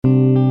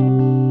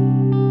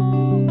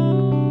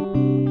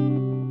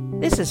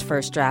is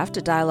First Draft,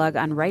 a dialogue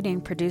on writing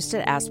produced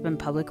at Aspen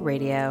Public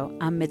Radio.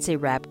 I'm Mitzi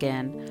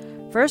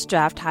Rapkin. First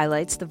Draft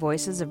highlights the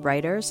voices of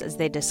writers as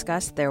they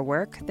discuss their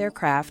work, their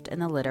craft, and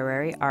the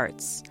literary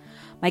arts.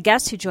 My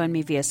guest who joined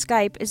me via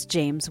Skype is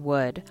James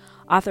Wood,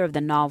 author of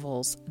the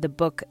novels The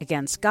Book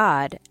Against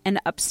God and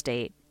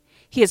Upstate.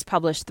 He has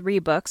published 3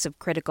 books of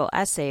critical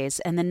essays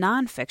and the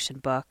nonfiction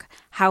book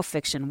How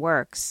Fiction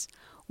Works.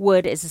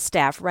 Wood is a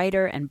staff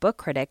writer and book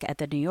critic at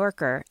The New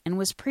Yorker and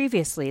was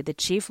previously the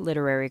chief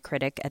literary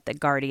critic at The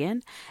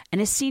Guardian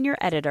and a senior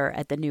editor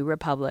at The New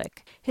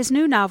Republic. His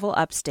new novel,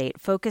 Upstate,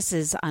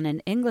 focuses on an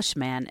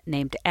Englishman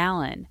named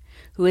Alan,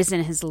 who is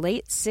in his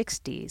late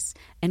 60s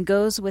and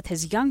goes with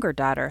his younger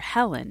daughter,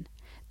 Helen,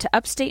 to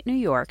upstate New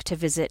York to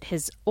visit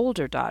his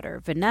older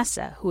daughter,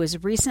 Vanessa, who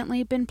has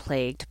recently been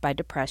plagued by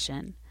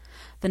depression.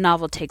 The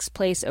novel takes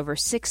place over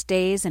 6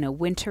 days in a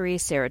wintry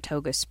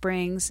Saratoga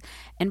Springs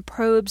and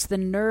probes the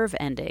nerve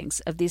endings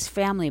of these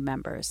family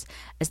members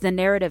as the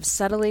narrative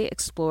subtly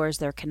explores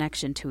their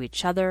connection to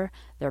each other,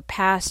 their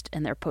past,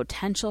 and their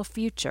potential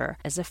future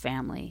as a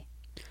family.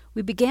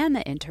 We began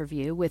the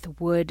interview with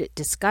Wood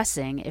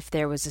discussing if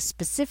there was a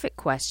specific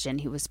question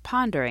he was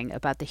pondering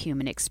about the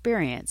human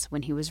experience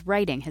when he was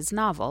writing his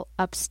novel,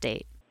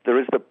 Upstate. There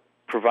is the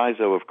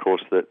proviso, of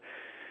course, that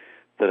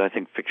I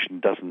think fiction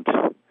doesn't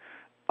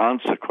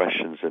answer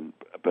questions,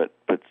 but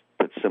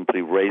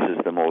simply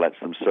raises them or lets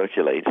them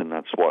circulate, and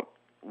that's what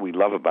we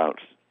love about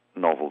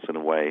novels in a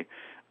way.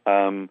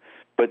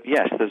 But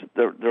yes,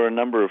 there are a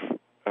number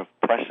of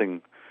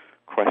pressing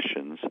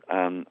questions,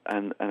 and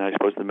I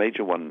suppose the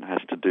major one has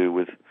to do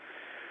with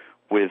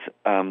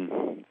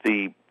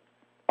the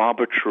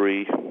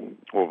arbitrary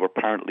or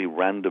apparently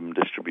random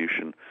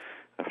distribution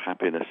of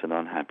happiness and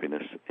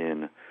unhappiness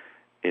in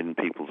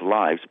people's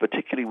lives,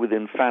 particularly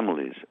within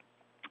families.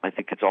 I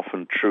think it's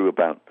often true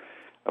about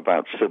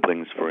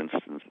siblings, for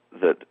instance,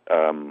 that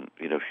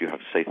if you have,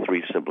 say,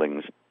 3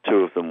 siblings, 2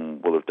 of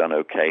them will have done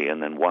okay,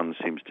 and then one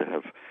seems to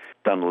have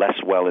done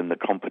less well in the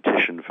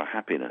competition for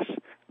happiness.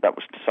 That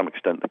was to some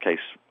extent the case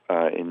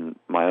in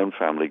my own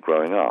family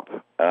growing up.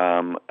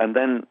 And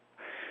then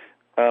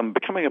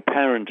becoming a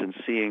parent and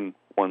seeing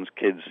one's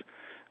kids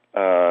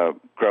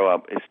grow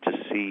up is to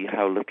see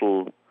how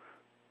little,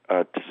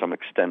 to some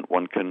extent,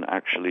 one can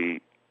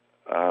actually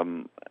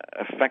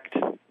affect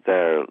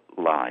their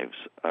lives.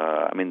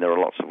 There are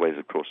lots of ways,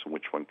 of course, in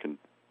which one can,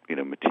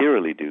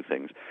 materially do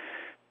things.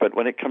 But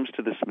when it comes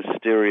to this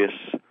mysterious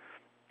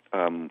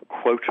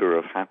quota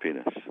of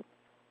happiness,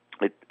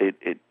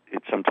 it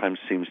sometimes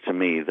seems to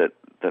me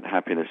that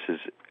happiness is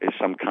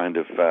some kind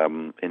of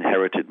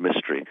inherited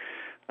mystery,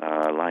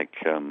 like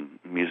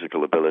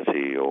musical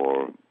ability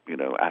or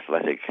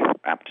athletic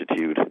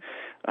aptitude,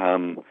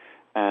 and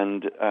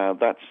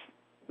that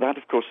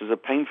of course is a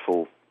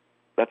painful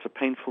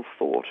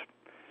thought.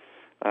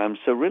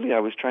 So really, I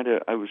was trying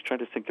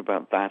to think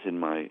about that in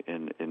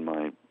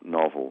my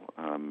novel.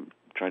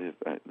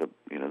 The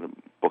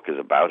book is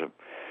about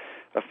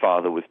a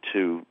father with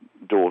 2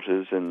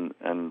 daughters,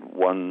 and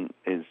one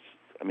is,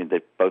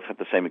 they both had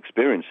the same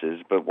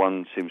experiences, but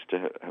one seems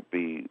to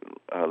be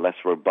less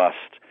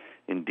robust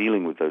in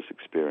dealing with those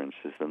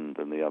experiences than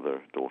the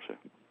other daughter.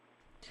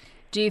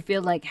 Do you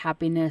feel like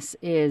happiness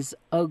is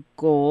a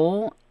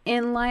goal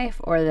in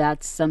life, or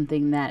that's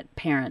something that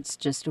parents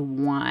just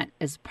want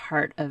as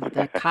part of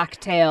the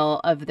cocktail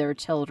of their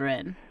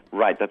children?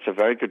 Right, that's a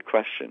very good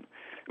question.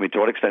 To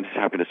what extent is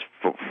happiness,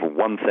 for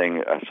one thing,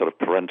 a sort of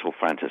parental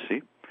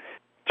fantasy?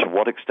 To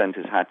what extent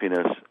is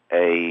happiness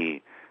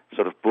a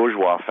sort of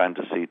bourgeois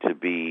fantasy to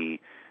be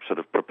sort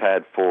of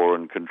prepared for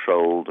and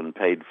controlled and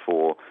paid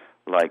for,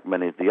 like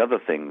many of the other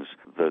things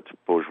that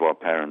bourgeois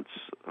parents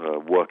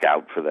work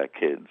out for their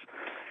kids?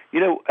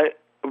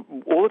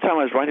 All the time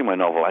I was writing my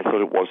novel, I thought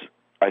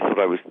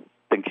I was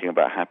thinking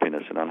about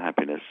happiness and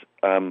unhappiness.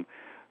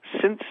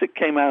 Since it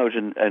came out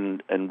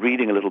and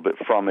reading a little bit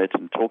from it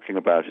and talking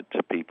about it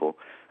to people,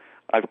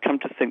 I've come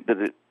to think that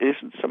it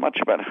isn't so much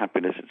about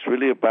happiness. It's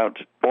really about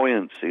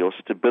buoyancy or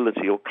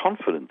stability or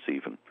confidence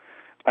even.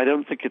 I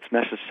don't think it's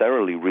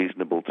necessarily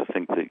reasonable to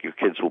think that your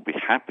kids will be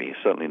happy,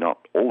 certainly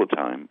not all the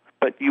time.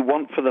 But you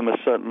want for them a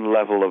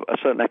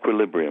certain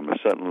equilibrium, a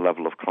certain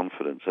level of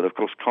confidence. And of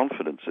course,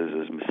 confidence is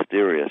as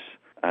mysterious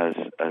as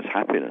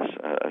happiness,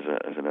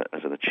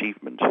 as an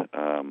achievement.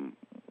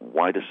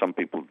 Why do some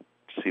people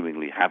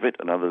seemingly have it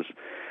and others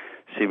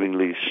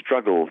seemingly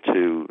struggle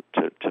to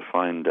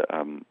find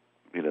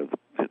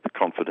the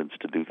confidence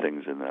to do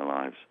things in their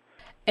lives?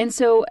 And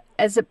so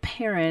as a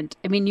parent,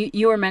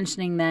 you were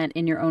mentioning that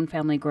in your own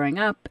family growing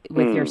up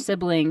with your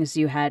siblings,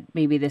 you had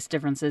maybe this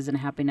differences in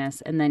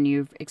happiness, and then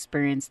you've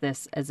experienced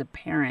this as a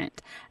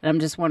parent. And I'm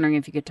just wondering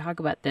if you could talk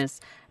about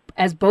this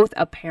as both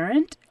a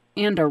parent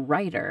and a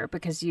writer,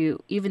 because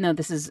even though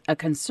this is a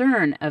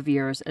concern of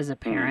yours as a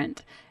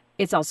parent,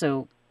 it's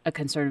also a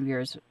concern of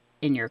yours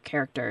in your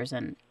characters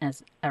and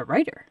as a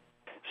writer.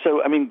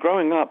 So,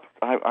 growing up,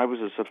 I was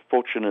a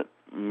fortunate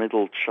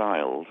middle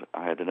child.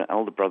 I had an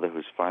elder brother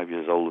who's 5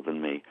 years older than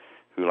me,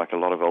 who, like a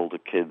lot of older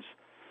kids,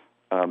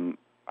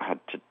 had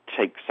to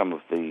take some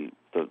of the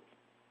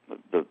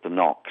the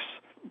Knocks.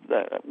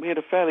 We had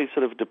a fairly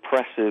sort of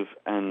depressive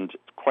and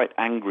quite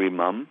angry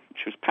mum.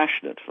 She was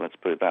passionate, let's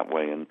put it that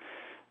way, and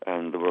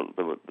there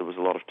was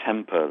a lot of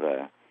temper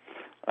there.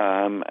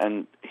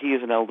 And he,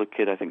 as an elder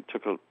kid, I think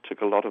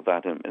took a lot of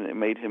that, and it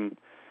made him,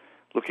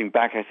 looking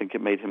back, I think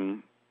it made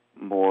him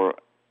more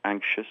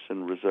anxious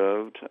and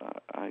reserved,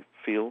 I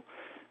feel.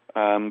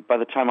 By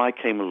the time I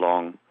came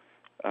along,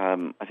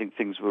 I think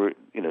things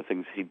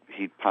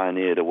he'd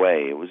pioneered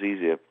away. It was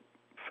easier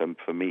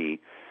for me,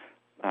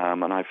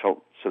 and I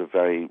felt sort of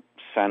very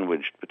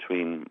sandwiched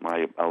between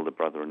my elder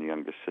brother and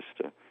younger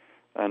sister.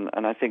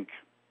 And I think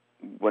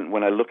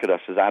when I look at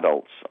us as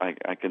adults,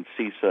 I can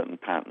see certain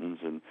patterns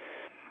and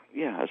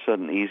a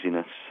certain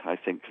easiness, I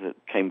think, that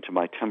came to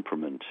my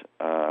temperament.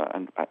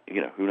 And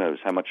who knows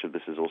how much of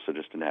this is also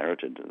just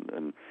inherited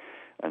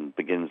and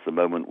begins the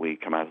moment we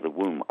come out of the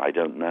womb. I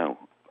don't know.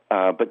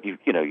 But you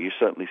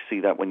certainly see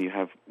that when you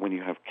have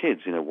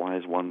kids. Why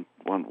is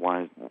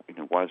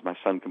why is my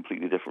son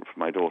completely different from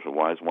my daughter?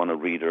 Why is one a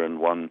reader and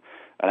one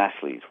an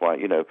athlete? Why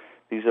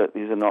these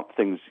are not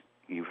things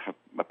you have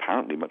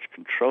apparently much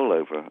control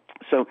over.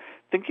 So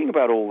thinking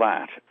about all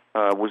that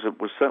was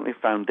certainly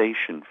a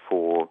foundation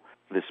for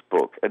this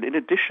book. And in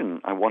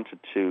addition, I wanted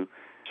to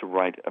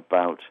write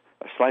about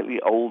a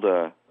slightly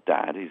older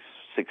dad. He's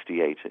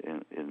 68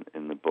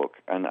 in the book,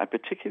 and I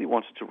particularly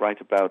wanted to write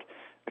about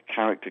a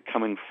character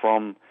coming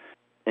from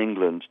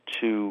England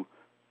to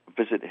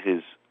visit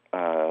his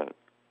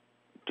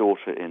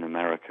daughter in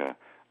America,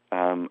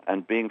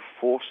 and being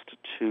forced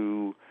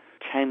to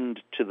tend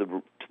to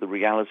the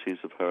realities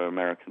of her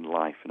American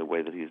life in a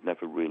way that he's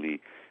never really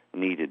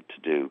needed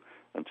to do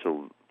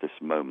until this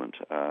moment.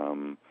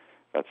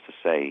 That's to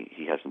say,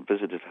 he hasn't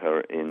visited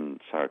her in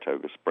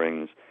Saratoga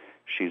Springs.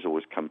 She's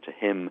always come to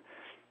him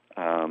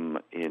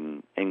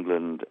in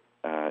England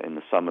in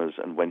the summers,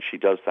 and when she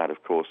does that,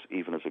 of course,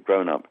 even as a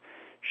grown-up,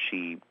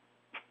 she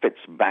fits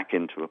back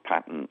into a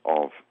pattern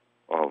of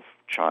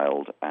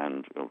child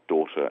and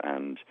daughter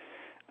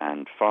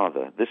and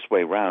father. This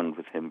way round,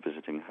 with him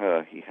visiting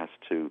her, he has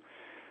to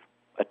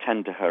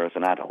attend to her as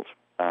an adult,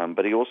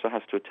 but he also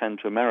has to attend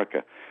to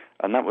America,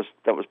 and that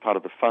was part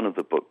of the fun of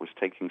the book, was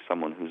taking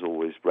someone who's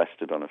always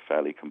rested on a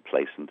fairly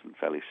complacent and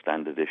fairly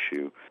standard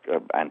issue,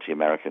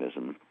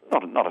 anti-Americanism,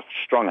 not a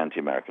strong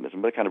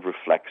anti-Americanism, but a kind of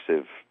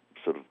reflexive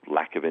sort of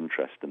lack of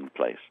interest in the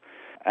place,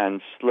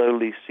 and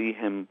slowly see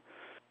him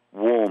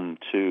warm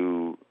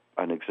to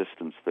an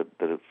existence that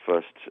at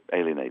first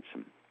alienates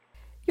him.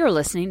 You're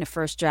listening to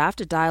First Draft,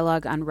 a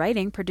dialogue on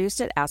writing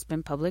produced at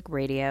Aspen Public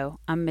Radio.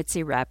 I'm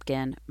Mitzi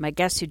Rapkin. My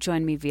guest who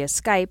joined me via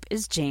Skype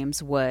is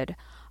James Wood,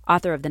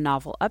 author of the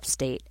novel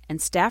Upstate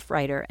and staff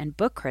writer and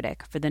book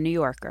critic for The New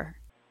Yorker.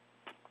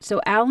 So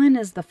Alan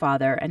is the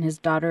father, and his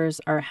daughters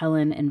are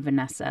Helen and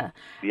Vanessa.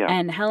 Yeah.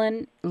 And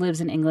Helen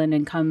lives in England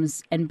and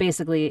comes and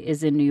basically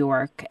is in New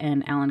York,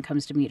 and Alan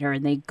comes to meet her,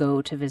 and they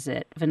go to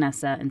visit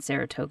Vanessa in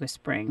Saratoga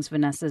Springs.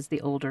 Vanessa's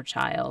the older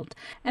child.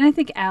 And I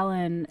think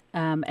Alan,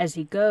 as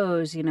he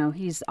goes,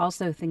 he's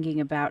also thinking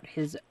about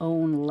his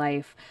own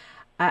life.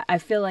 I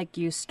feel like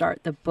you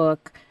start the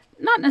book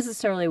not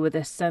necessarily with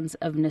a sense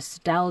of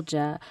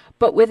nostalgia,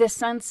 but with a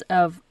sense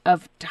of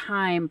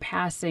time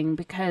passing,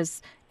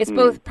 because it's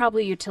both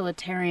probably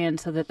utilitarian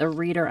so that the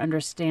reader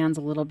understands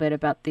a little bit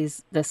about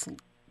this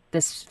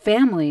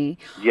family,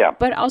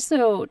 but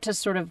also to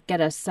sort of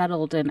get us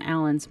settled in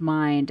Alan's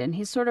mind. And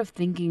he's sort of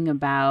thinking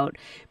about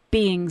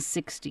being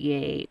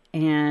 68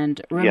 and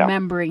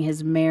remembering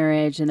his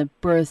marriage and the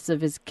births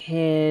of his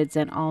kids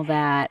and all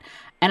that.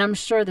 And I'm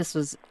sure this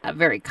was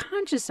very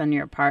conscious on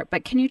your part,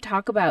 but can you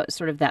talk about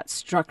sort of that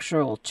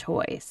structural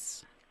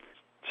choice?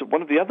 So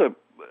one of the other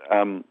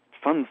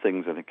fun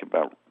things, I think,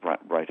 about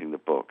writing the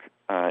book,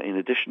 in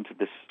addition to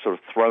this sort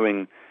of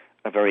throwing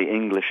a very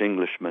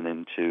Englishman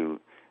into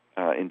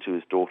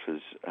his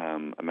daughter's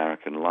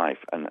American life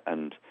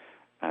and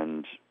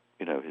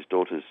his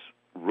daughter's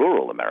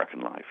rural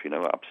American life,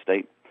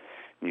 upstate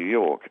New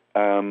York,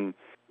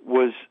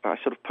 was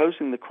sort of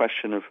posing the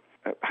question of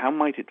how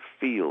might it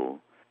feel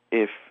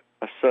if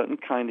a certain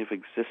kind of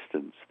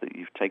existence that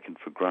you've taken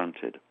for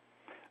granted,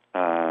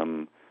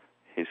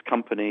 his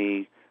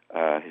company's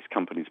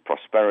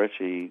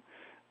prosperity,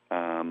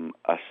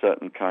 a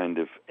certain kind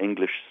of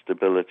English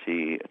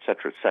stability,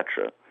 etc.,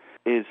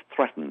 is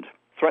threatened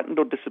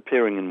or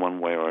disappearing in one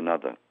way or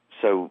another.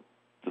 So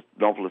the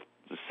novel is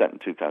set in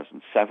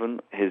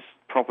 2007. His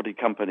property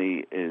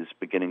company is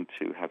beginning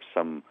to have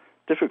some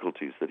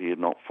difficulties that he had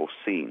not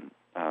foreseen.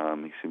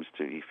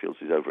 He feels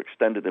he's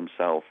overextended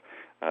himself.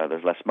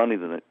 There's less money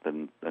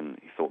than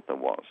he thought there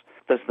was.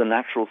 There's the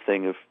natural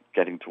thing of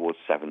getting towards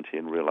 70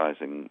 and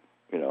realizing,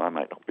 I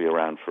might not be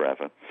around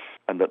forever,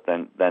 and that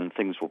then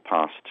things will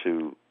pass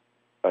to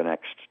a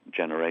next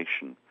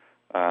generation.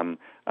 And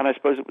I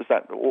suppose it was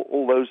that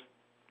all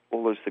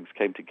those things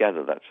came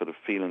together. That sort of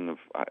feeling of,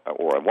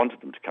 or I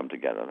wanted them to come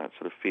together. That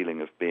sort of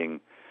feeling of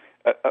being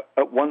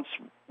at once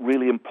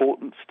really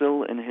important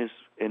still in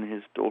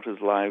his daughters'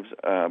 lives,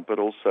 but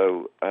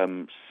also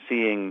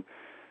seeing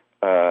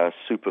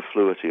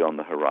superfluity on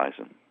the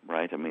horizon.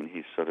 Right? I mean,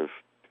 he's sort of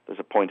there's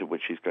a point at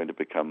which he's going to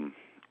become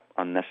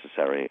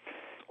unnecessary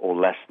or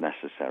less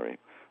necessary.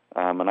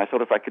 And I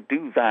thought if I could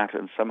do that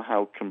and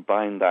somehow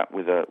combine that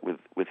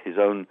with his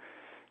own,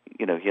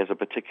 he has a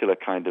particular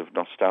kind of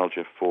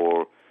nostalgia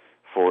for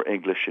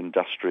English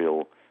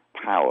industrial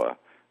power,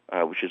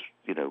 which is,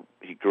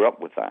 he grew up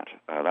with that.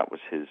 That was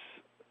his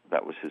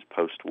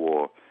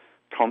post-war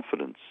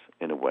confidence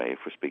in a way. If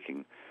we're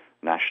speaking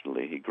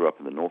nationally, he grew up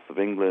in the north of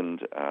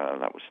England.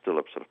 That was still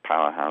a sort of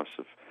powerhouse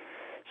of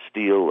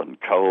steel and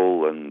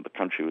coal, and the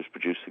country was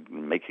producing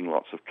and making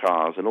lots of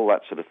cars and all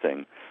that sort of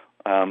thing.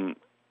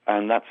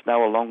 And that's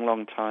now a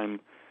long time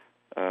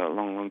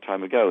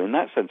ago. In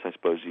that sense, I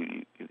suppose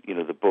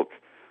the book,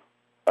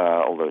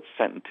 although it's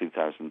set in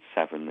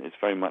 2007, is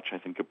very much, I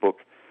think, a book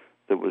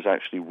that was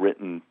actually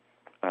written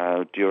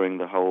during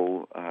the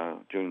whole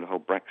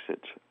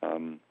Brexit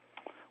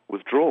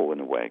withdrawal, in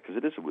a way, because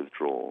it is a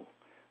withdrawal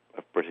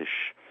of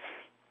British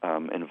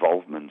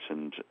involvement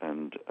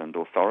and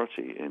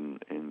authority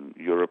in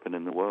Europe and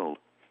in the world.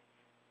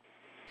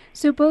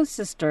 So both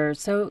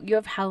sisters, so you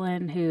have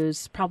Helen,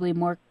 who's probably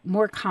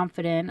more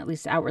confident, at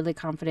least outwardly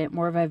confident,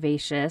 more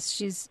vivacious.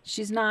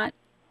 She's not,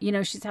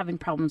 she's having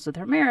problems with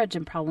her marriage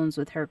and problems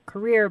with her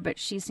career, but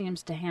she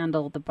seems to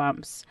handle the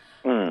bumps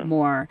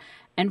more.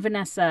 And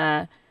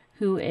Vanessa,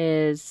 who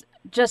is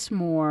just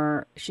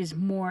she's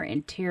more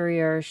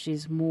interior,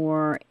 she's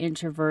more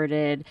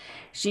introverted.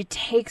 She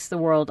takes the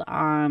world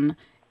on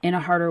in a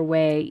harder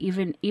way,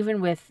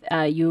 even with,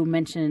 you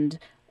mentioned,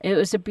 it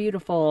was a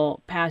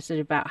beautiful passage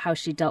about how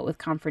she dealt with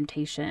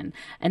confrontation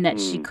and that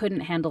she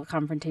couldn't handle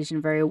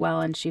confrontation very well.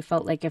 And she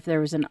felt like if there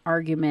was an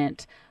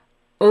argument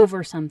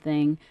over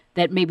something,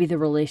 that maybe the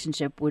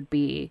relationship would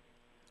be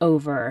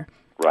over.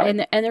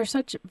 Right. And there's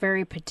such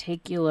very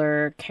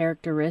particular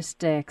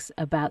characteristics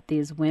about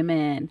these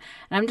women.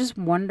 And I'm just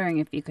wondering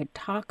if you could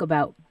talk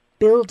about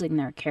building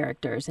their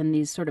characters and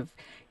these sort of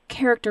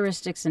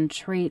characteristics and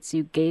traits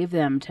you gave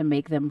them to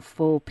make them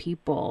full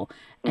people,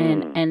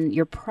 and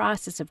your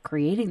process of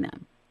creating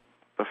them.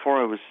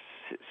 Before I was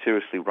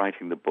seriously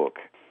writing the book,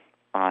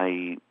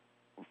 I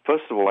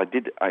took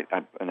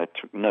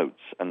notes,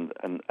 and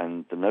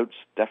the notes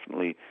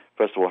definitely,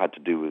 first of all, had to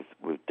do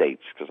with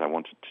dates, because I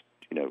wanted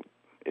to,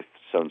 if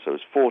so-and-so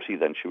is 40,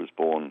 then she was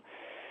born,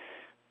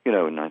 in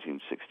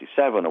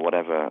 1967 or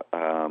whatever.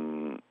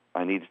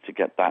 I needed to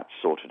get that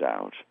sorted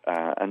out.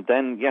 And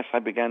then, yes, I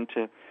began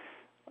to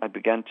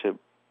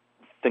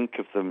think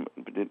of them,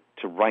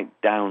 to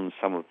write down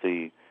some of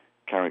the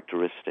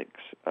characteristics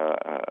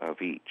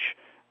of each,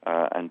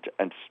 and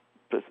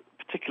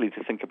particularly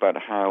to think about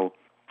how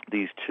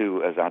these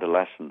two, as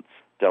adolescents,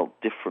 dealt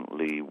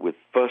differently with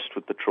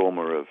the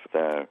trauma of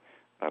their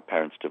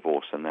parents'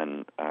 divorce, and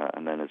then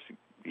as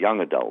young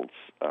adults,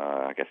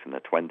 I guess in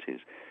their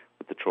 20s,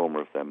 with the trauma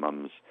of their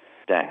mum's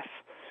death.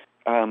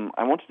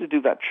 I wanted to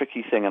do that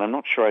tricky thing, and I'm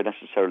not sure I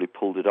necessarily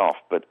pulled it off,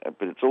 but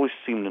it's always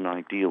seemed an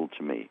ideal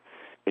to me,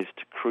 is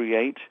to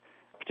create,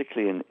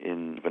 particularly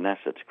in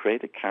Vanessa, to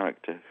create a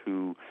character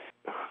who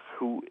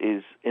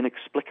is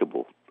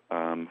inexplicable,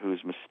 who is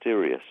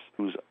mysterious,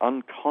 whose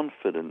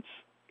unconfidence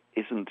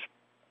isn't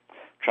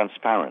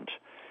transparent,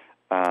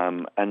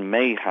 and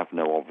may have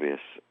no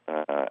obvious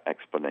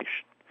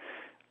explanation.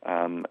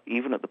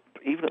 Even at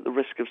the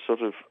risk of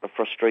sort of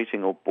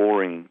frustrating or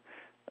boring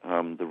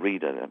the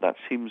reader, that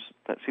seems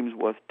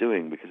worth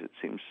doing, because it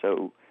seems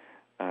so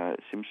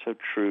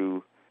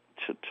true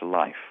to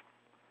life.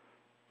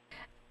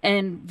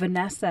 And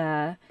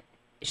Vanessa,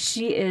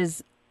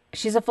 she's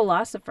a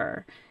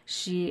philosopher.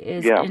 She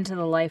is into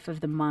the life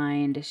of the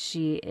mind.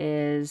 She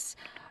is,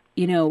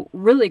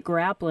 really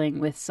grappling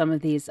with some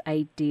of these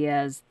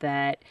ideas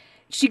that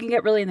she can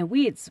get really in the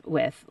weeds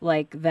with,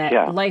 like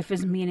that life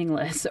is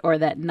meaningless or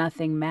that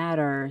nothing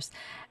matters.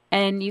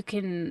 And you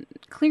can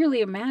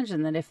clearly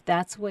imagine that if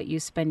that's what you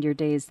spend your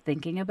days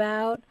thinking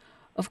about,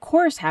 of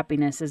course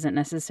happiness isn't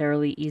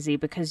necessarily easy,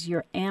 because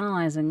you're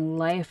analyzing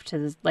life to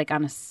this, like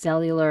on a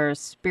cellular,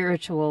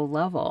 spiritual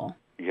level.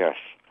 Yes,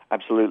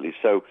 absolutely.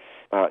 So,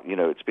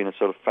 it's been a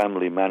sort of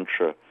family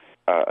mantra,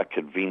 a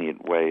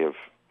convenient way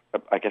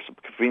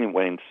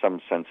in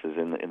some senses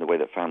in the way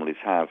that families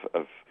have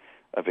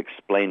of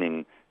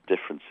explaining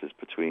differences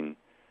between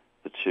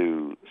the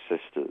two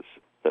sisters,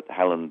 that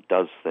Helen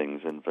does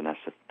things and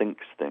Vanessa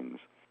thinks things.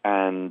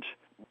 And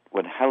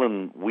when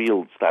Helen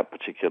wields that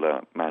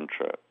particular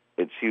mantra,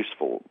 it's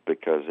useful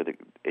because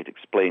it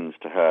explains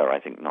to her, I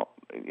think,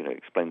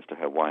 explains to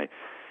her why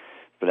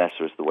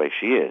Vanessa is the way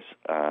she is.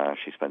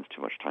 She spends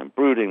too much time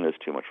brooding, there's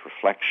too much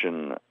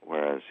reflection,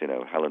 whereas,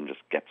 Helen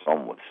just gets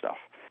on with stuff.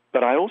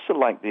 But I also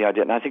like the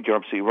idea, and I think you're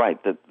absolutely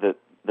right, that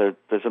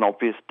there's an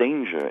obvious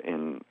danger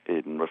in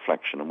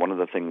reflection. And one of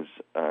the things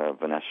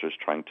Vanessa is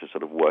trying to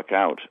sort of work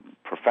out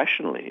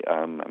professionally,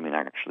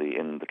 actually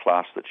in the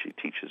class that she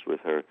teaches with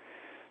her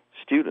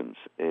students,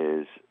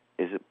 is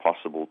it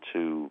possible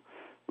to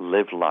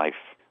live life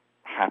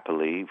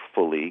happily,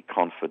 fully,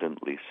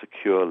 confidently,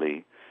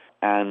 securely,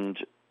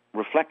 and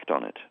reflect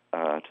on it,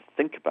 to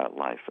think about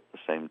life at the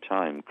same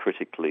time,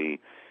 critically,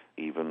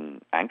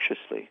 even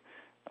anxiously.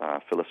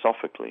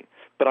 philosophically.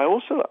 But I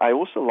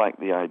also like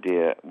the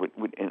idea,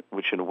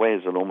 which in a way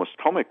is an almost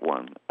comic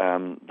one,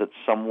 that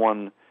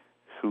someone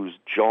whose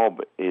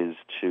job is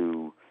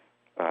to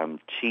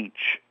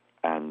teach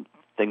and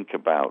think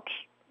about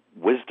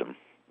wisdom,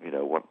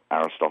 what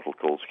Aristotle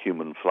calls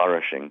human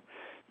flourishing,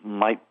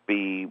 might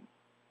be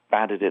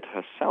bad at it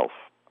herself.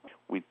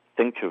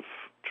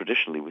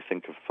 Traditionally we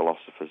think of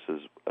philosophers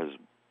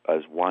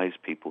as wise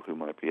people who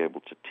might be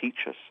able to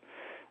teach us,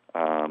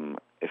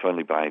 if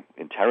only by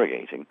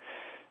interrogating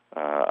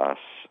us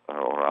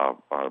or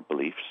our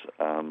beliefs,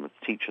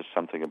 teach us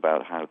something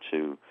about how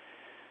to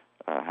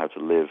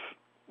live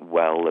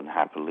well and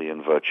happily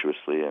and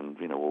virtuously, and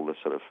all the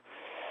sort of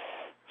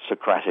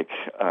Socratic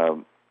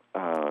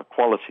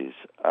qualities.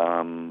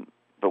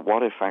 But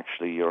what if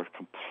actually you're a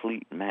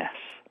complete mess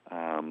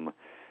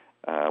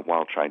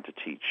while trying to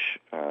teach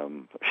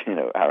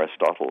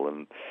Aristotle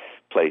and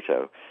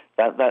Plato?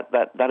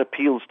 That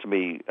appeals to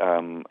me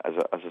as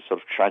a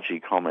sort of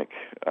tragicomic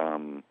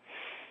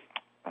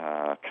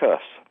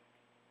curse.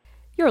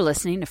 You're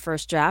listening to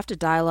First Draft, a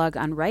dialogue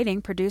on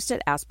writing produced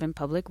at Aspen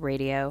Public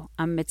Radio.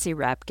 I'm Mitzi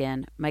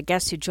Rapkin. My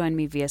guest who joined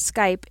me via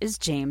Skype is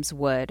James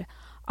Wood,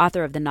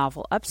 author of the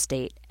novel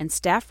Upstate and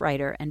staff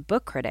writer and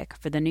book critic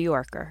for The New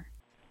Yorker.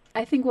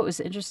 I think what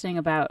was interesting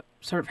about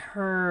sort of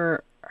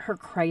her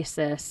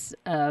crisis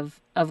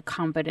of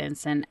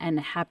competence and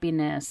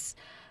happiness,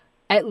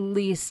 at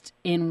least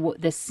in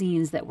the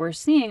scenes that we're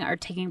seeing, are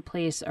taking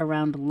place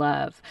around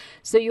love.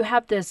 So you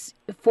have this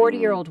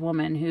 40-year-old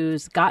woman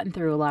who's gotten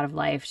through a lot of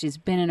life. She's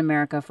been in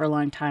America for a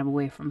long time,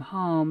 away from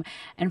home.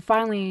 And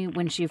finally,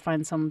 when she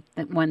finds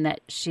someone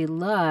that she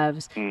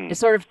loves, it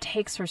sort of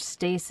takes her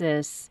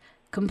stasis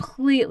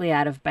completely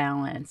out of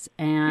balance.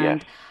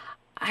 And yes.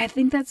 I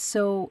think that's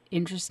so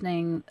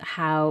interesting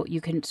how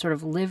you can sort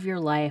of live your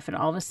life and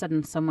all of a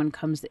sudden someone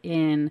comes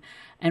in,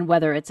 and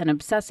whether it's an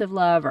obsessive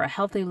love or a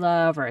healthy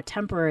love or a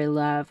temporary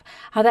love,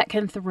 how that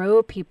can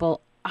throw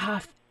people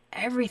off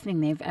everything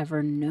they've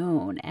ever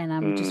known. And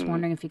I'm just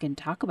wondering if you can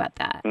talk about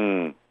that.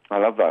 I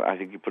love that. I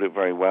think you put it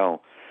very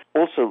well.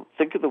 Also,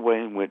 think of the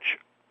way in which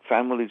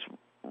families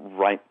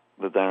write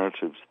the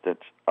narratives that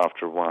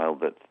after a while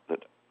that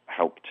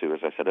help to,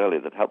 as I said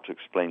earlier, that help to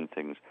explain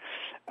things,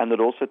 and that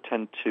also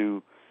tend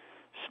to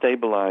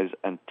stabilize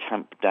and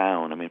tamp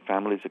down. I mean,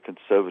 families are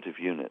conservative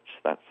units.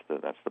 That's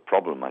the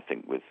problem, I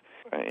think, with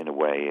in a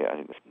way.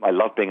 I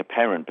love being a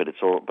parent, but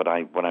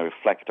when I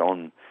reflect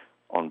on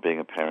being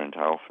a parent,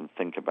 I often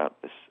think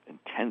about this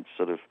intense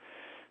sort of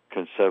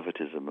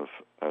conservatism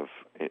of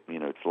it.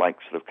 It's like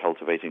sort of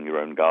cultivating your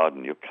own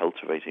garden. You're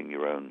cultivating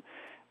your own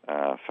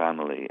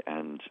family,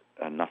 and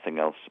nothing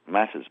else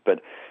matters.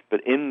 But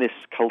in this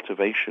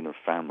cultivation of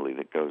family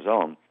that goes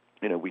on,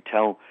 we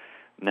tell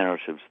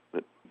narratives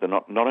that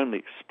not only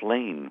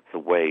explain the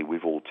way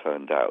we've all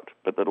turned out,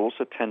 but that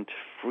also tend to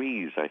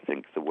freeze, I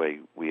think, the way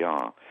we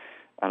are.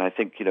 And I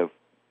think,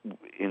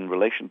 in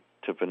relation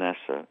to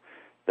Vanessa,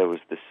 there was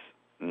this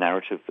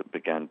narrative that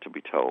began to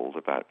be told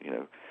about,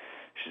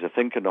 she's a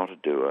thinker, not a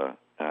doer.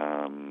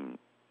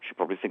 She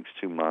probably thinks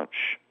too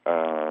much.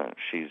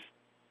 She's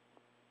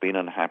been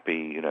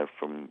unhappy,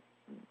 from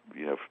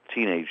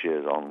teenage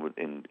years on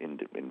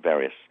in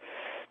various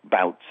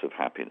bouts of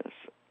happiness.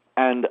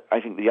 And I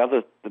think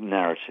the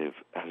narrative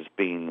has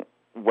been,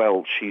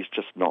 well, she's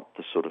just not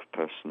the sort of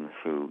person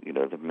who,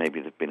 maybe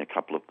there've been a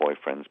couple of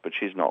boyfriends, but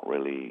she's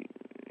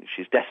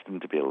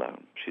destined to be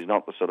alone. She's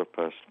not the sort of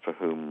person for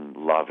whom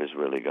love is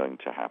really going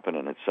to happen,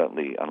 and it's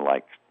certainly,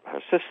 unlike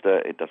her sister,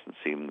 it doesn't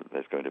seem that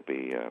there's going to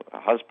be a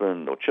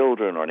husband or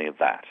children or any of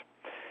that.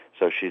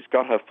 So she's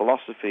got her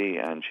philosophy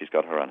and she's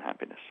got her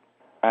unhappiness.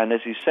 And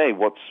as you say,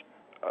 what's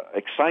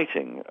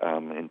exciting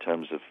in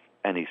terms of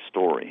any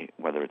story,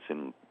 whether it's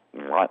in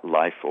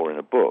life or in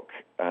a book,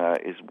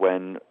 is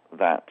when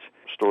that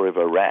story of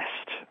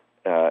arrest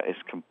is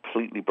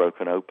completely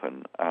broken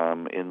open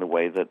in the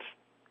way that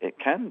it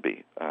can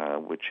be,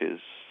 which is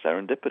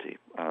serendipity.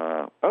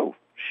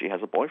 She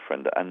has a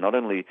boyfriend. And not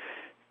only,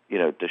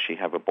 does she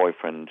have a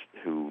boyfriend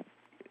who...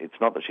 It's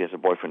not that she has a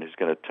boyfriend who's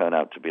going to turn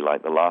out to be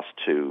like the last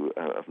two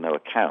of no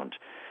account.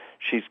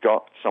 She's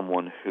got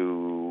someone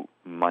who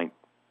might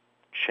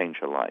change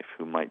her life,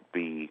 who might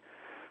be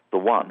the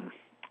one.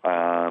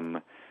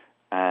 And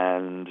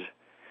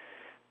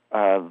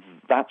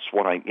that's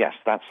what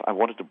I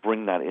wanted to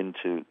bring that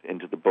into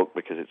the book,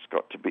 because it's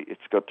got to be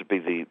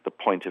the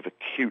point of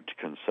acute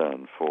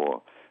concern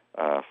for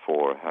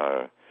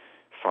her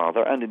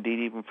father, and indeed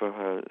even for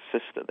her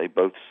sister. They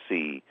both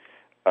see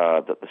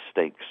that the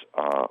stakes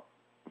are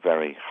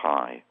very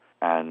high,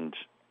 and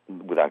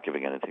without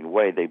giving anything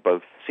away, they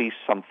both see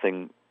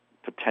something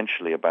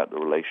potentially about the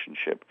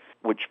relationship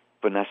which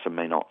Vanessa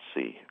may not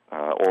see,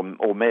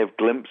 or may have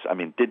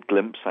did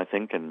glimpse, I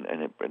think, and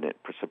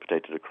it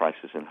precipitated a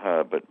crisis in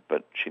her,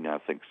 but she now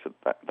thinks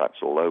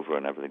that's all over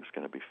and everything's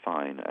going to be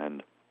fine,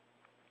 and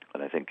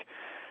I think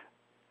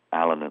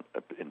Alan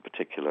in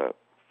particular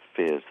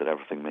fears that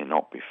everything may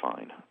not be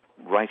fine.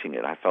 Writing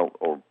it, I felt,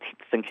 or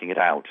thinking it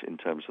out in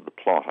terms of the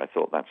plot, I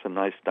thought that's a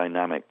nice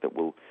dynamic that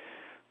will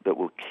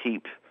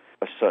keep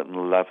a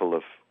certain level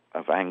of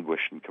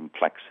anguish and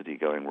complexity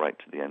going right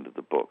to the end of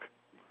the book.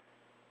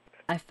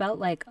 I felt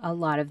like a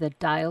lot of the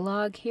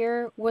dialogue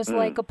here was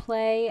like a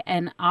play,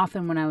 and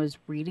often when I was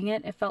reading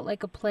it, it felt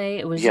like a play.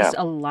 It was just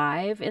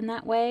alive in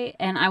that way,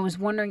 and I was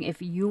wondering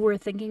if you were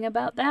thinking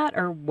about that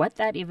or what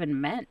that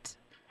even meant.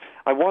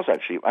 I was,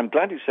 actually. I'm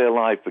glad you say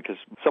alive, because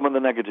some of the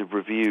negative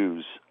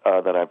reviews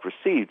that I've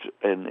received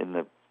in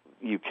the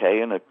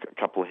UK and a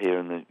couple here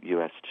in the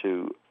US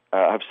too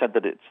have said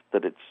that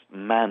it's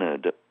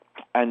mannered.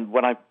 And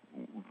when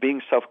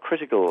being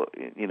self-critical,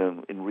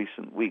 in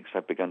recent weeks,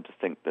 I've begun to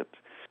think that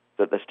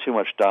there's too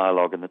much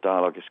dialogue, and the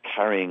dialogue is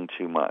carrying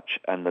too much,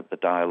 and that the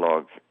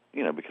dialogue,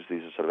 because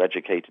these are sort of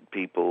educated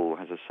people,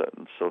 has a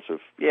certain sort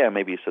of,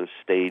 maybe a sort of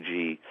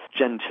stagey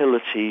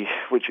gentility,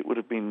 which it would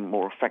have been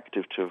more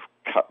effective to have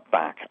cut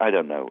back. I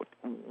don't know.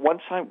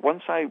 Once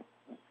I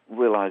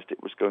realized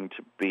it was going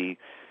to be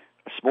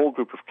a small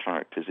group of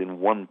characters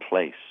in one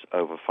place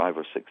over 5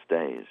 or 6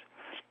 days,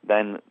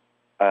 then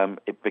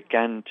it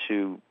began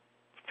to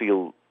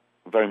feel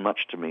very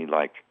much to me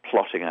like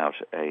plotting out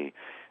a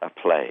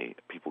play,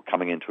 people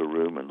coming into a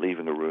room and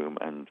leaving a room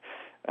and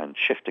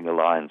shifting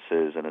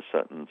alliances and a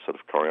certain sort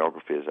of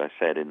choreography, as I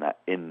said,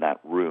 in that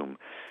room,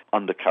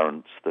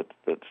 undercurrents that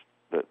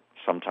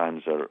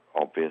sometimes are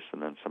obvious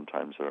and then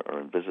sometimes are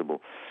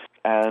invisible.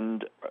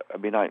 And I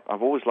mean,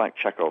 I've always liked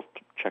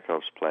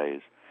Chekhov's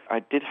plays. I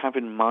did have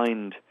in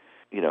mind,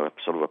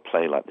 sort of a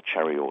play like The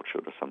Cherry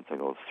Orchard or something,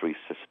 or Three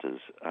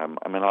Sisters. I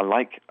mean, I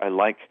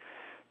like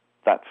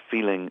that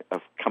feeling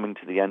of coming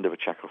to the end of a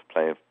Chekhov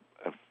play,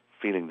 of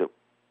feeling that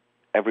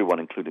everyone,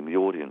 including the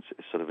audience,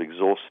 is sort of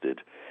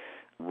exhausted,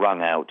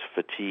 wrung out,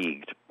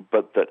 fatigued,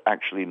 but that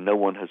actually no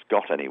one has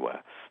got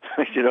anywhere.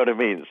 Do you know what I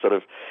mean? Sort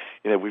of,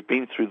 we've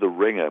been through the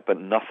ringer, but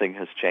nothing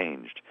has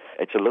changed.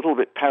 It's a little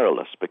bit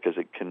perilous, because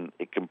it can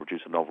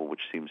produce a novel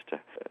which seems to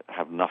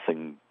have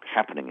nothing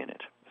happening in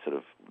it. Sort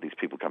of, these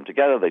people come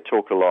together, they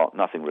talk a lot,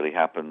 nothing really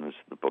happens,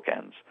 the book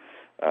ends.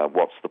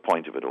 What's the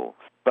point of it all?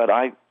 But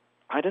I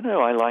don't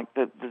know. I like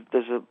that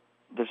there's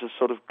a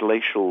sort of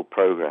glacial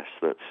progress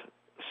that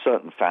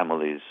certain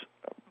families,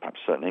 perhaps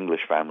certain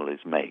English families,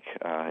 make,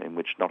 in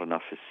which not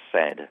enough is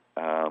said.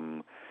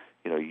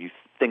 You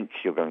think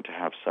you're going to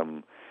have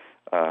some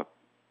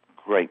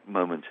great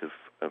moment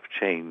of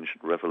change,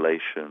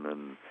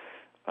 revelation,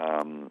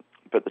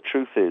 but the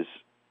truth is,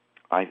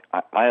 I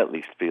at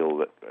least feel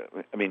that.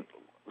 I mean,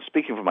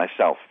 speaking for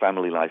myself,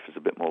 family life is a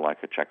bit more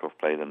like a Chekhov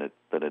play than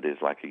it is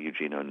like a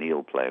Eugene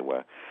O'Neill play,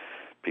 where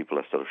people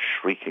are sort of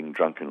shrieking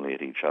drunkenly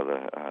at each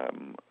other,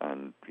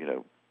 and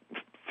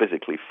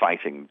physically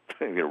fighting,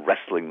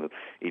 wrestling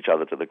each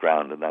other to the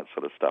ground and that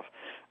sort of stuff.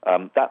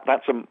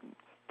 That's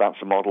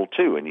a model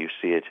too, and you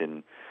see it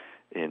in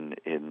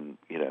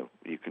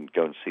you can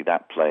go and see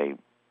that play,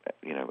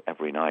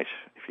 every night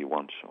if you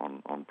want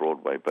on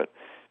Broadway. But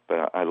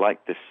I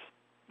like this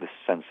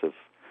sense of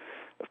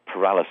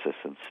paralysis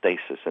and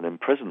stasis and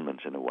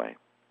imprisonment in a way.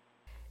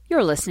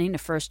 You're listening to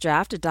First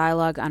Draft, a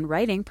dialogue on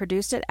writing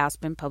produced at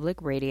Aspen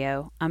Public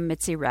Radio. I'm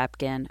Mitzi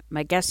Rapkin.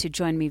 My guest who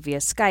joined me via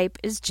Skype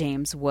is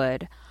James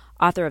Wood,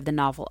 author of the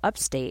novel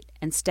Upstate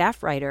and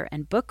staff writer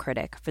and book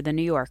critic for The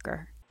New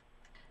Yorker.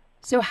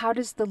 So how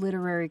does the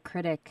literary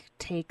critic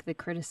take the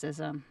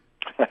criticism?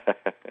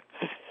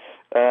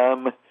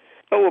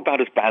 About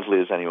as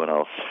badly as anyone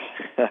else.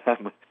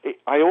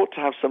 I ought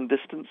to have some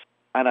distance,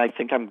 and I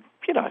think I'm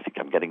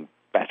getting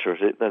better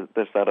at it.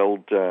 There's that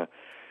old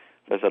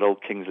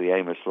Kingsley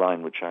Amis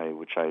line which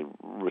I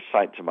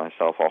recite to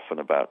myself often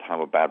about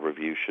how a bad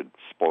review should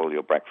spoil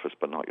your breakfast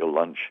but not your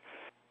lunch.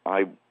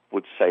 I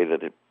would say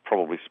that it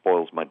probably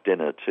spoils my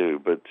dinner too,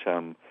 but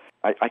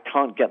I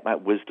can't get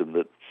that wisdom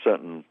that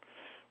certain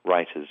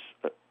writers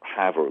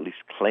have, or at least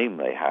claim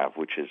they have,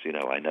 which is,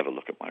 I never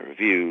look at my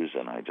reviews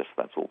and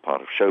that's all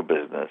part of show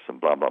business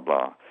and blah, blah,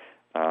 blah.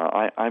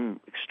 I'm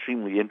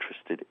extremely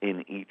interested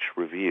in each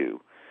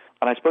review.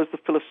 And I suppose the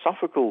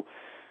philosophical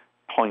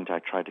point I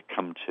try to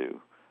come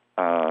to,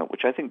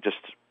 which I think just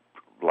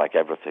like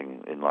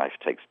everything in life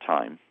takes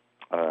time,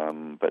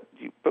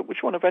 but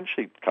which one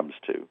eventually comes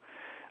to.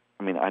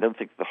 I mean, I don't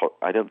think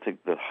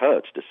the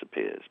hurt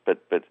disappears,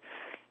 but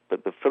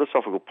the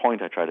philosophical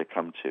point I try to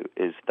come to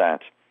is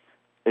that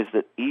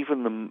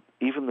even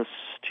the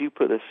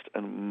stupidest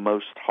and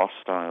most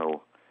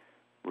hostile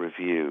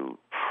review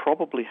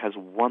probably has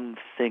one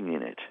thing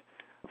in it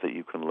that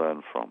you can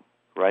learn from,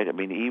 right? I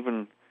mean,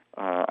 even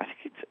I think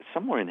it's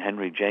somewhere in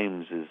Henry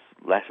James's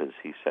letters,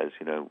 he says,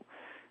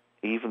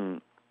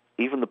 even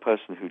the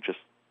person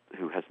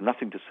who has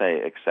nothing to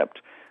say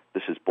except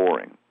this is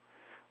boring,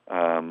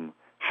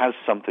 has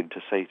something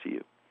to say to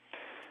you.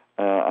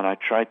 And I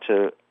try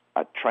to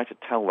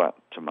tell that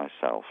to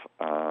myself.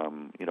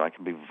 I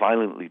can be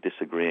violently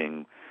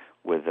disagreeing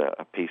with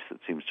a piece that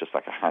seems just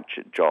like a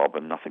hatchet job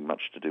and nothing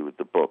much to do with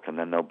the book, and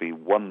then there'll be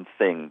one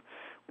thing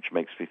which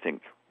makes me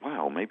think,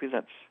 wow, maybe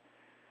that's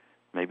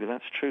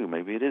true.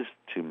 Maybe it is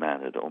too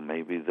mannered, or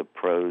maybe the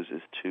prose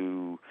is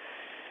too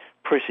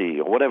pretty,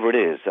 or whatever it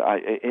is.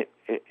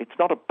 It's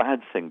not a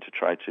bad thing to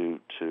try to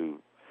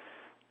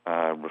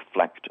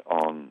reflect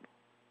on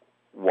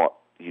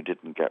you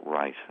didn't get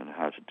right and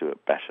how to do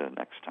it better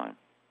next time.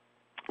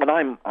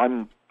 And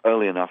I'm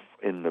early enough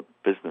in the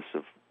business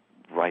of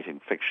writing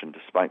fiction,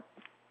 despite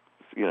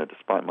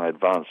my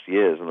advanced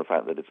years and the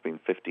fact that it's been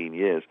 15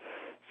 years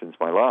since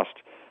my last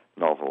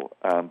novel.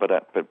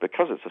 But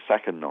because it's a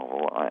second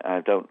novel,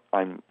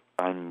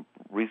 I'm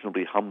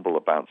reasonably humble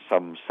about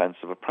some sense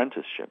of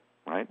apprenticeship.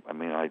 Right? I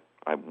mean, I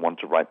want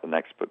to write the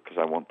next book because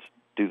I want to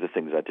do the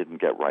things I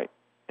didn't get right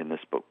in this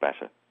book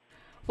better.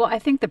 Well, I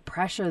think the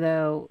pressure,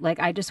 though, like,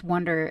 I just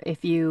wonder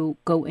if you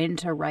go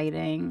into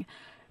writing,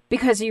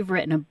 because you've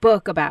written a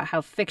book about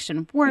how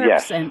fiction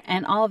works, yes.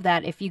 and all of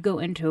that, if you go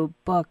into a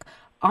book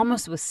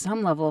almost with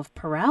some level of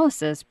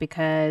paralysis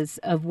because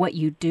of what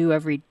you do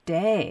every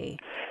day.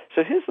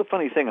 So here's the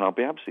funny thing, and I'll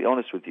be absolutely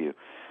honest with you.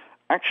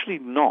 Actually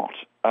not.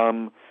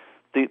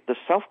 The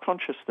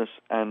self-consciousness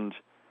and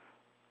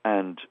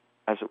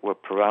as it were,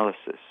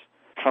 paralysis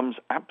comes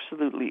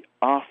absolutely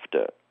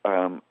after,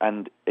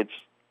 and it's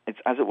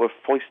as it were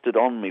foisted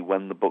on me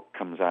when the book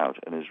comes out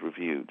and is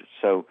reviewed.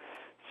 So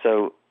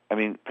I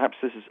mean, perhaps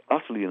this is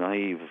utterly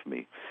naive of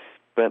me,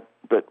 but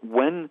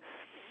when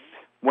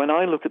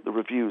I look at the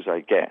reviews I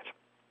get,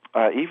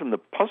 even the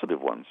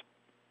positive ones,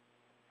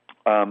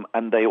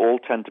 and they all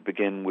tend to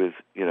begin with,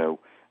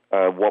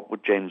 what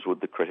would James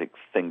Wood, the critic,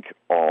 think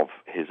of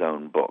his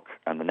own book?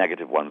 And the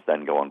negative ones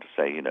then go on to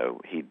say,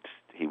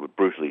 he would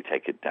brutally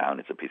take it down.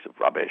 It's a piece of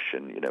rubbish,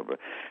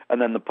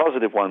 and then the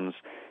positive ones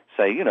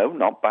say,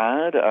 not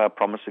bad,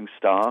 promising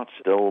start,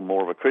 still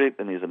more of a critic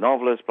than he is a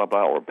novelist, blah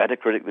blah, or a better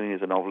critic than he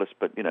is a novelist,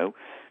 but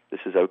this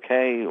is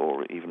okay,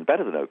 or even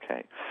better than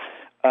okay.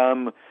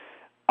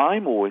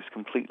 I'm always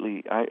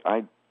completely.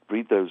 I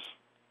read those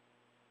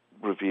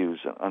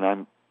reviews, and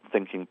I'm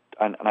thinking,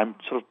 and I'm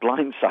sort of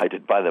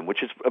blindsided by them,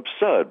 which is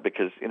absurd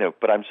because,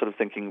 but I'm sort of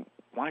thinking,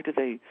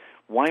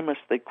 why must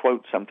they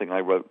quote something I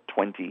wrote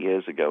 20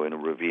 years ago in a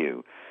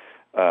review?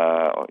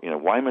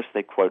 Why must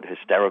they quote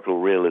hysterical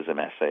realism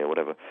essay or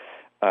whatever,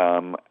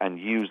 and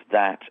use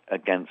that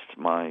against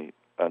my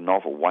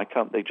novel? Why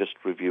can't they just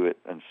review it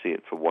and see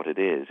it for what it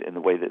is, in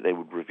the way that they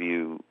would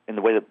review, in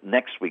the way that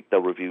next week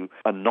they'll review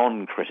a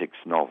non-critic's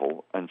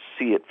novel and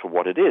see it for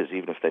what it is,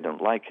 even if they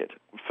don't like it?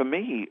 For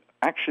me,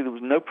 actually, there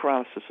was no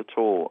paralysis at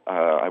all.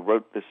 I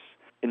wrote this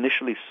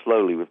initially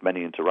slowly with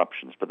many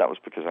interruptions, but that was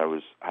because I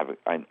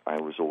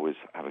was always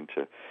having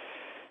to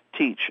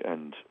teach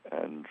and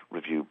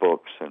review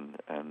books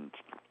and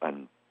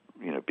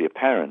be a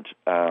parent,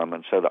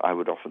 and so that I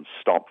would often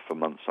stop for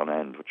months on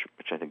end,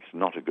 which I think is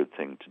not a good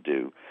thing to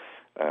do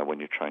when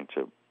you're trying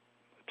to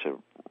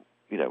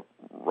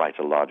write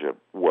a larger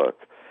work.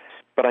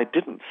 But I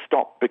didn't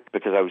stop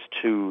because I was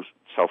too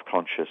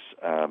self-conscious.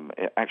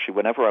 Actually,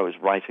 whenever I was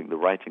writing, the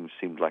writing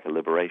seemed like a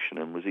liberation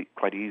and was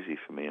quite easy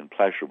for me and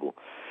pleasurable.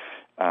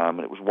 And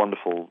it was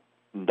wonderful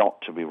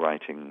not to be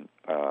writing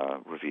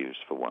reviews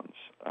for once,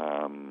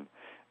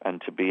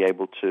 and to be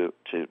able to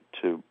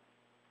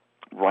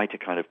write a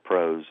kind of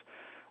prose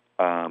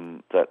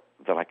that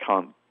I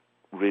can't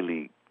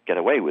really get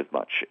away with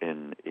much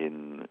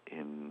in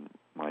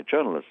my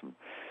journalism.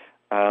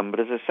 But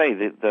as I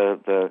say,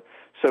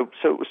 so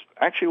it was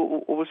actually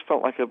always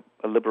felt like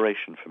a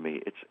liberation for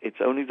me.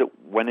 It's only that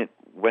when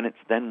it's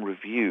then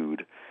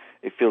reviewed,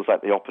 it feels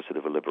like the opposite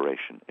of a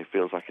liberation. It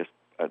feels like this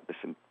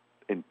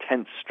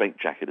intense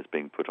straitjacket is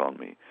being put on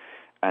me,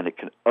 and it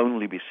can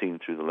only be seen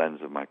through the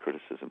lens of my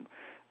criticism.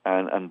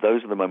 And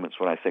those are the moments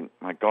when I think,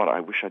 my God,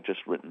 I wish I'd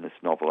just written this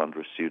novel under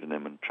a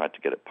pseudonym and tried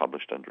to get it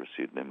published under a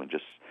pseudonym and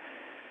just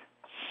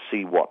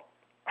see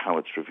how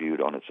it's reviewed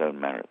on its own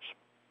merits.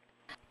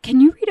 Can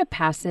you read a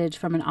passage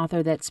from an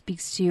author that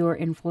speaks to you or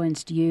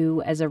influenced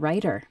you as a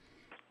writer?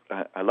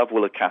 I love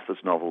Willa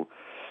Cather's novel,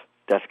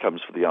 Death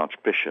Comes for the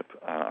Archbishop.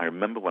 I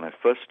remember when I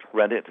first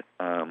read it,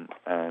 and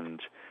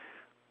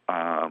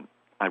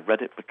I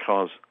read it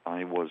because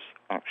I was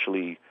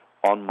actually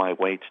on my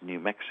way to New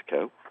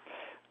Mexico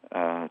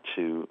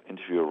to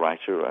interview a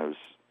writer. I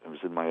was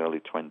in my early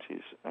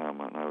 20s,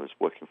 and I was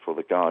working for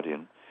The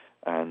Guardian,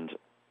 and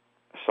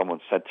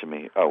someone said to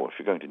me, "Oh, if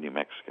you're going to New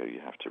Mexico, you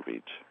have to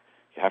read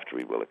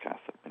Willa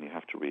Cather, and you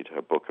have to read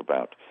her book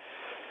about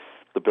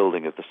the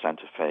building of the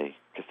Santa Fe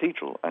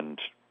Cathedral." And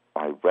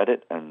I read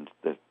it, and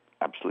they're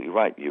absolutely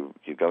right. You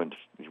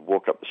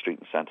walk up the street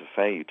in Santa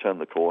Fe, you turn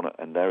the corner,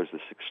 and there is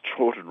this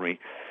extraordinary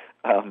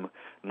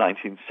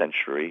 19th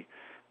century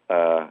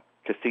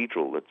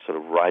cathedral that sort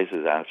of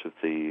rises out of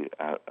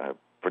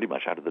pretty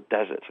much out of the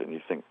desert, and you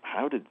think,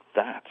 how did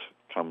that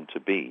come to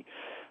be?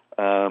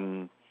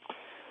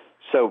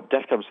 So,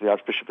 Death Comes to the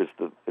Archbishop is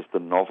the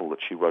novel that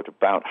she wrote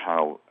about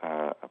how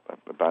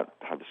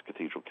this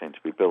cathedral came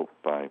to be built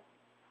by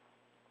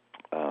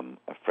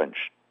a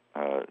French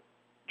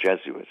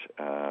Jesuit,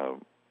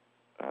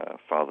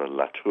 Father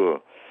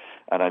Latour,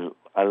 and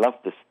I love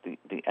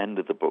the end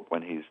of the book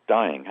when he's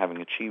dying, having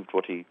achieved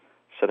what he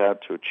set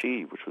out to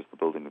achieve, which was the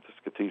building of this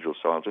cathedral.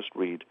 So I'll just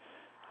read,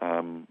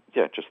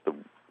 just the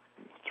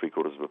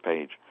 3/4 of a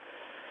page.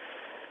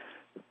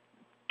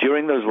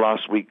 During those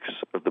last weeks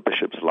of the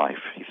bishop's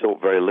life, he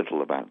thought very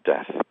little about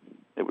death.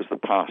 It was the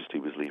past he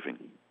was leaving.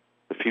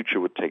 The future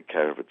would take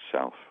care of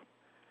itself.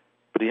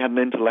 But he had an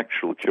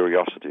intellectual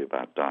curiosity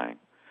about dying,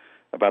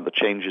 about the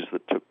changes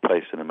that took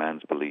place in a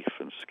man's belief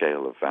and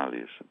scale of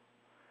values.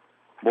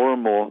 More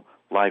and more,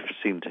 life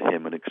seemed to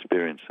him an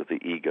experience of the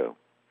ego,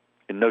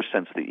 in no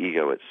sense the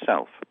ego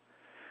itself.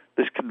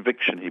 This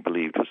conviction, he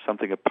believed, was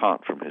something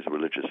apart from his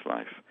religious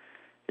life.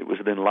 It was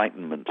an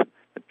enlightenment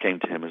that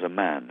came to him as a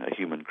man, a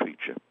human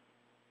creature.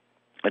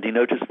 And he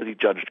noticed that he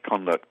judged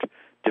conduct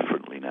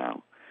differently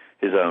now,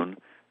 his own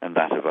and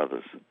that of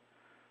others.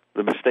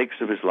 The mistakes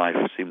of his life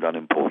seemed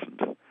unimportant.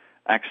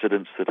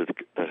 Accidents that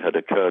had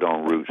occurred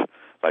en route,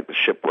 like the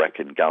shipwreck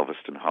in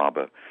Galveston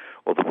Harbor,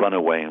 or the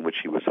runaway in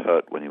which he was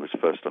hurt when he was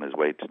first on his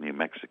way to New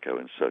Mexico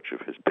in search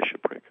of his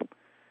bishopric.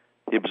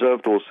 He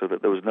observed also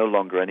that there was no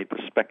longer any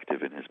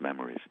perspective in his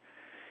memories.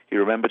 He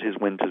remembered his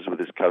winters with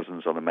his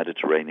cousins on the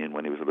Mediterranean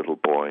when he was a little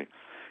boy,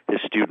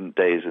 his student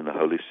days in the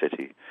Holy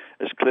City,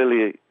 as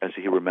clearly as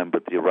he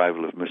remembered the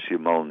arrival of Monsieur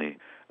Molny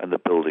and the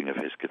building of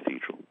his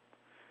cathedral.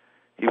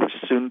 He was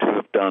soon to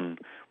have done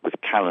with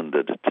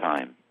calendared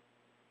time,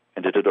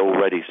 and it had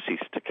already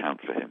ceased to count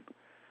for him.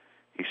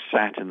 He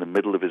sat in the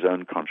middle of his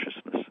own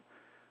consciousness.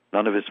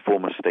 None of his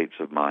former states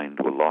of mind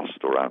were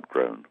lost or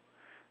outgrown.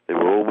 They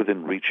were all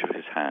within reach of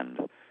his hand,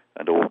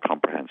 and all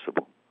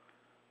comprehensible.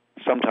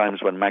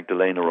 Sometimes when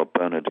Magdalena or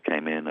Bernard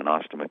came in and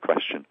asked him a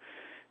question,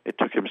 it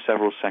took him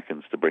several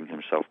seconds to bring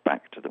himself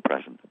back to the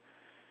present.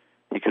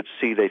 He could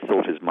see they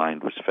thought his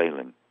mind was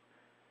failing.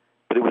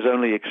 But it was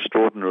only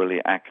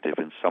extraordinarily active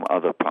in some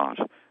other part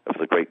of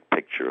the great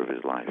picture of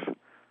his life,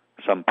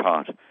 some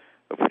part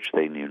of which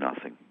they knew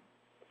nothing.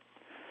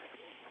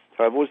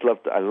 So I've always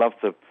loved the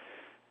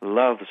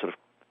sort of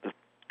the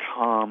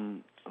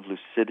calm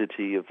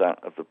lucidity of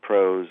the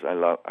prose. I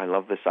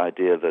love this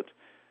idea that,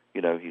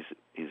 you know, he's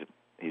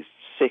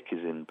sick,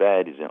 he's in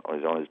bed, he's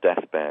on his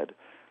deathbed,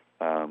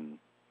 and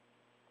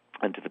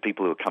to the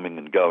people who are coming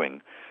and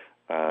going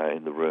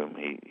in the room,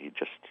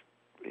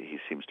 he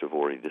seems to have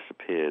already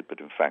disappeared. But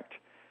in fact,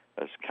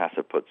 as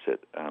Cather puts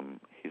it,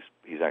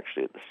 he's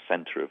actually at the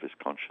center of his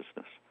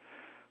consciousness.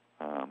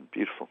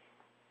 Beautiful.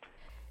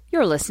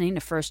 You're listening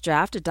to First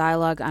Draft, a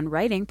dialogue on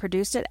writing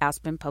produced at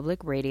Aspen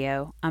Public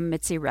Radio. I'm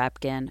Mitzi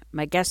Rapkin.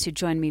 My guest who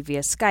joined me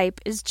via Skype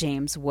is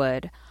James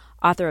Wood,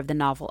 author of the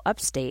novel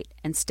Upstate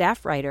and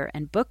staff writer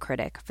and book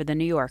critic for The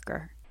New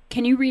Yorker.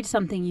 Can you read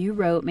something you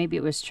wrote? Maybe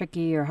it was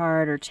tricky or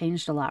hard or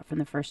changed a lot from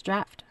the first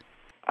draft.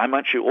 I'm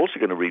actually also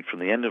going to read from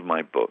the end of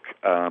my book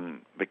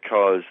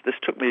because this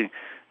took me.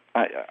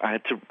 I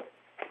had to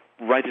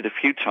write it a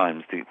few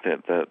times,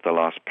 the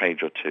last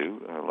page or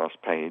two,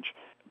 last page,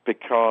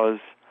 because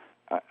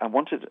I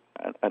wanted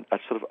a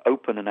sort of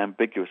open and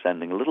ambiguous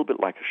ending, a little bit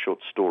like a short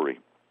story,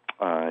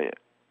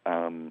 and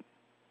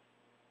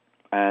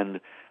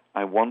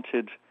I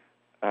wanted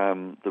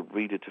the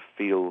reader to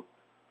feel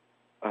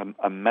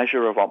a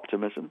measure of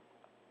optimism,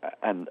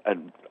 and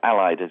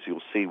allied, as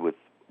you'll see, with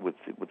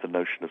the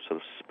notion of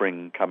sort of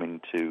spring coming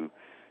to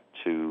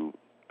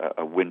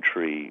a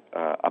wintry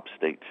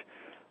upstate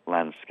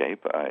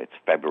landscape. It's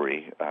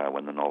February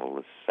when the novel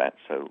is set,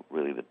 so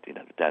really the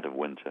dead of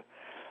winter.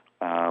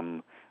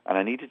 And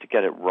I needed to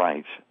get it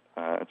right,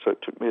 and so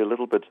it took me a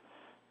little bit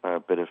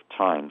of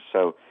time.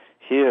 So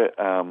here,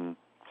 Alan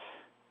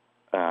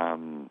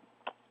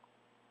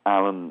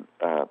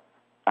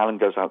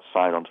goes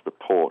outside onto the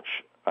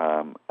porch,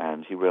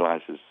 and he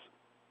realizes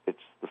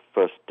it's the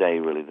first day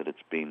really that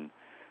it's been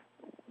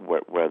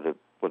where the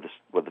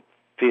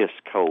fierce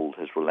cold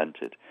has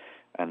relented,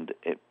 and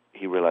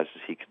he realizes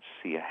he can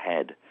see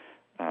ahead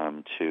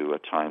to a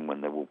time when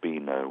there will be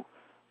no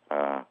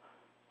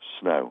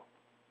snow.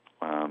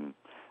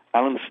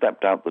 Alan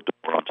stepped out the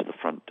door onto the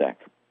front deck.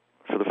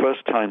 For the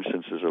first time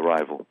since his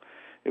arrival,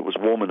 it was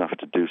warm enough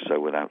to do so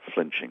without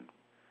flinching.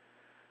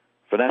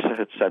 Vanessa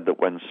had said that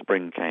when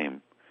spring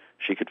came,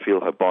 she could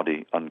feel her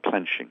body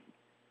unclenching.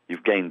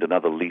 "You've gained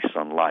another lease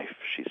on life,"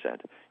 she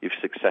said. "You've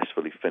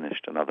successfully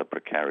finished another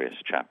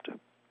precarious chapter."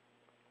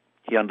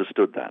 He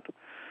understood that.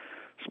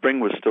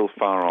 Spring was still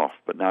far off,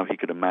 but now he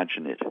could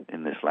imagine it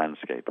in this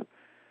landscape.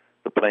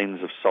 The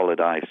plains of solid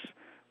ice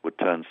would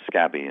turn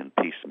scabby and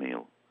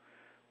piecemeal.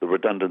 The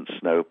redundant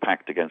snow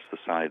packed against the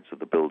sides of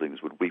the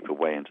buildings would weep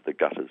away into the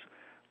gutters,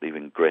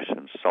 leaving grit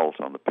and salt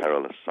on the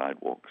perilous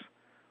sidewalks.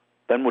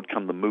 Then would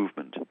come the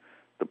movement,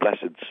 the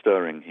blessed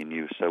stirring he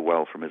knew so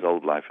well from his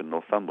old life in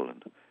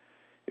Northumberland.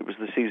 It was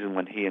the season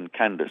when he and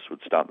Candace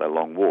would start their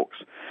long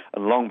walks,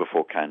 and long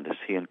before Candace,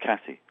 he and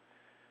Cathy.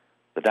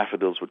 The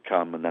daffodils would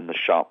come, and then the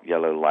sharp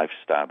yellow life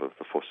stab of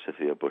the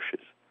forsythia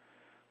bushes,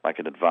 like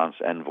an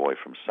advance envoy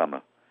from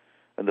summer,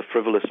 and the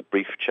frivolous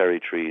brief cherry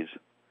trees.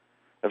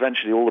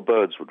 Eventually all the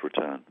birds would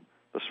return,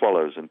 the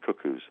swallows and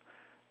cuckoos,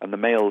 and the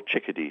male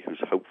chickadee whose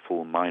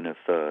hopeful minor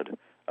third,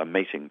 a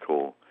mating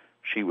call,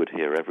 she would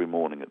hear every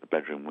morning at the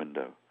bedroom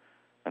window.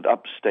 And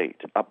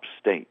upstate,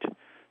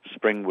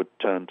 spring would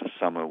turn to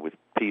summer with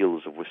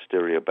peals of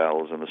wisteria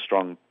bells, and the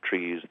strong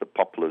trees, the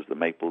poplars, the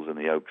maples, and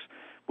the oaks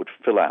would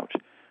fill out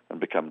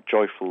and become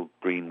joyful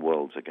green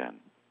worlds again.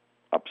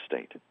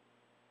 Upstate.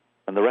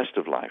 And the rest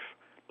of life,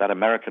 that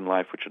American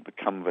life which had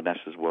become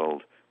Vanessa's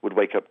world would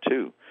wake up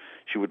too.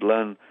 She would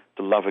learn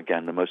to love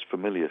again the most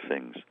familiar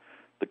things,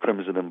 the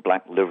crimson and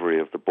black livery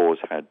of the Boar's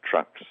Head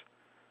trucks,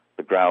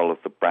 the growl of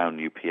the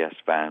brown UPS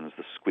vans,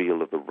 the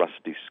squeal of the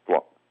rusty,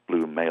 squat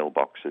blue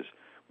mailboxes,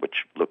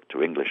 which looked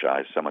to English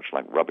eyes so much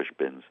like rubbish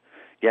bins.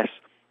 Yes,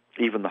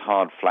 even the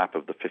hard flap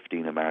of the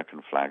 15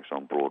 American flags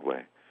on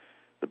Broadway.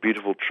 The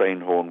beautiful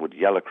train horn would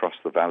yell across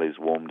the valley's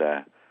warmed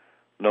air,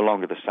 no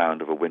longer the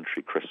sound of a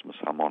wintry Christmas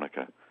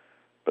harmonica,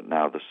 but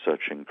now the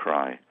searching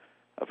cry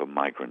of a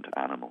migrant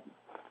animal.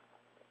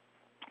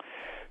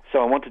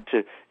 So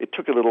it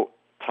took a little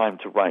time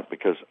to write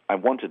because I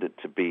wanted it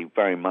to be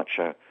very much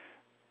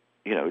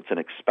it's an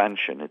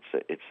expansion.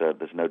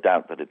 There's no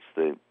doubt that it's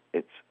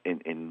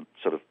in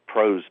sort of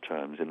prose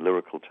terms, in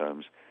lyrical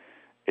terms,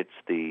 it's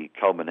the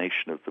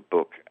culmination of the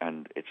book,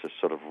 and it's a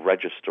sort of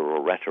register or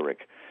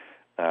rhetoric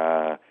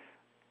on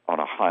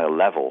a higher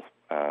level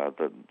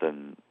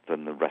than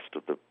the rest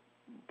of the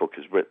book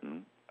is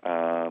written.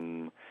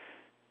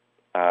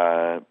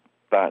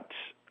 But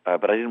I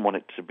didn't want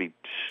it to be,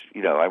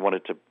 I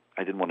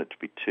didn't want it to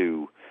be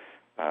too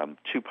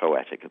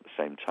poetic at the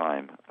same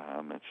time,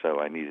 and so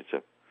I needed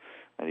to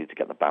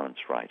get the balance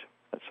right.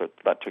 So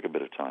that took a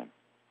bit of time.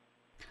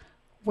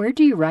 Where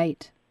do you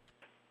write?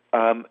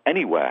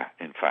 Anywhere,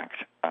 in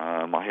fact.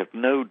 I have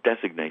no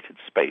designated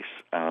space.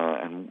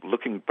 And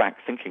looking back,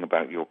 thinking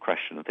about your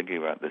question and thinking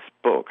about this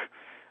book,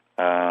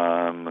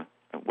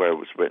 where it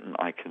was written,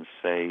 I can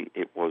say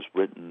it was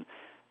written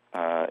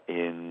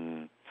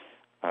in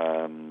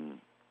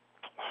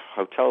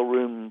hotel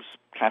rooms,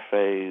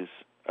 cafes,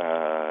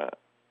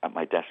 at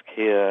my desk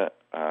here,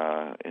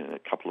 in a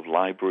couple of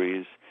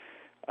libraries,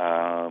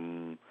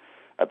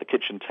 at the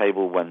kitchen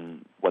table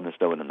when there's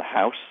no one in the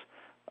house.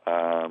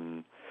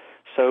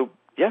 So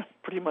yeah,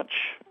 pretty much,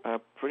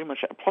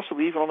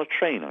 possibly even on a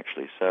train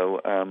actually.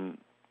 So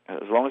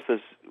as long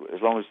as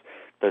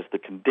there's the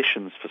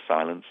conditions for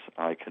silence,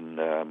 I can,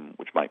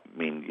 which might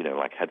mean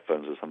like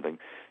headphones or something,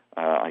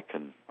 I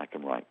can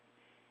write.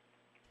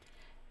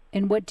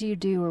 And what do you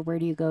do, or where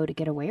do you go to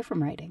get away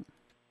from writing?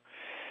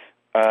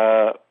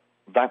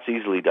 That's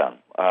easily done.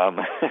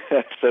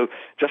 So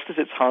just as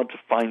it's hard to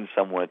find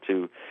somewhere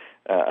to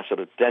a sort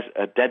of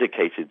a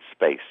dedicated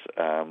space,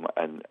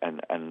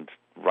 and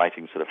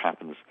writing sort of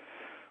happens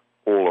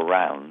all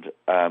around.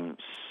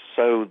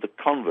 So the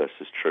converse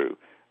is true.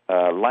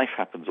 Life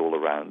happens all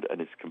around,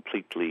 and it's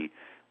completely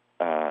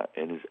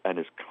and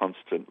is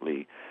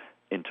constantly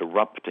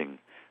interrupting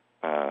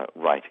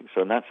writing.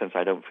 So in that sense,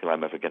 I don't feel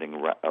I'm ever getting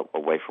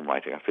away from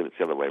writing. I feel it's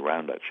the other way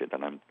around actually.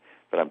 That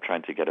I'm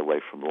trying to get away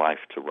from life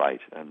to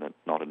write, and that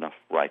not enough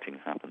writing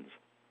happens.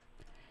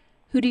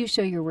 Who do you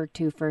show your work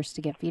to first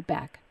to get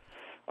feedback?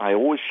 I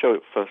always show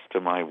it first to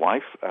my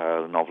wife,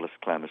 the novelist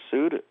Claire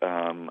Massoud,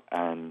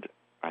 and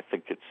I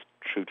think it's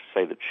true to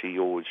say that she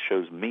always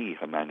shows me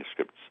her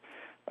manuscripts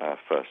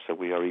first. So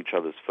we are each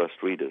other's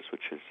first readers,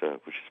 which is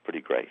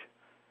pretty great.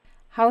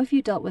 How have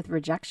you dealt with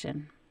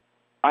rejection?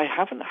 I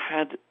haven't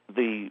had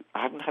the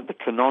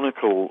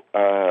canonical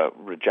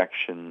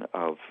rejection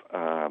of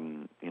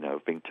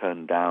being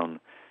turned down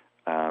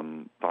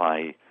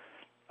by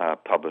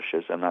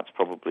publishers, and that's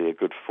probably a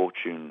good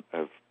fortune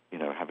of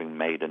having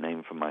made a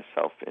name for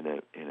myself in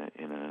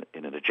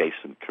an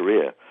adjacent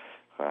career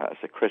as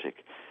a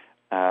critic.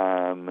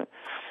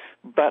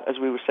 But as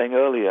we were saying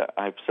earlier,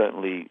 I've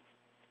certainly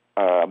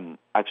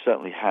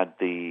had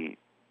the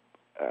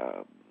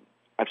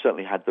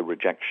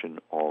rejection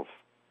of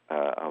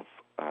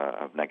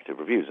negative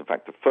reviews. In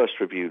fact, the first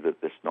review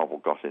that this novel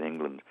got in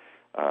England,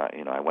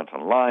 I went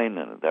online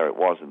and there it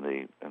was in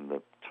the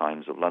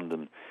Times of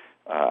London,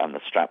 and the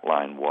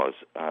strapline was,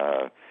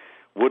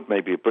 Wood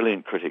may be a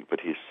brilliant critic, but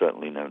he's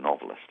certainly no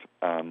novelist.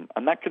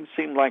 And that can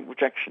seem like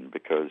rejection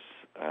because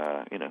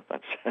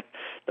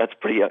that's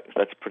pretty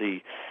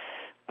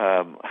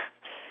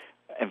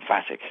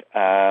emphatic.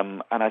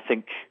 And I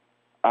think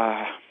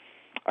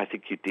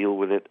you deal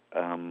with it.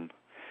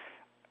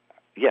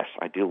 Yes,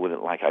 I deal with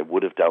it like I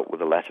would have dealt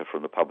with a letter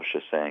from the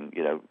publisher saying,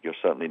 you're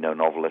certainly no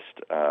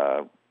novelist.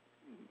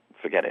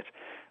 Forget it.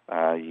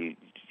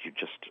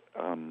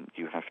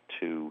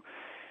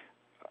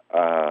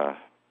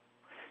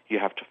 You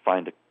have to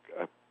find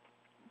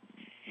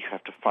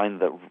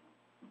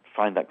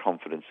that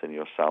confidence in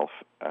yourself.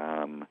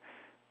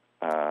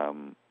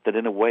 That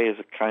in a way is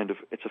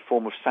it's a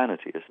form of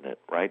sanity, isn't it?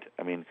 Right?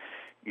 I mean,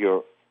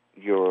 you're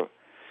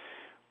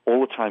all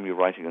the time you're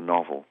writing a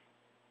novel.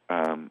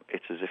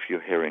 It's as if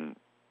you're hearing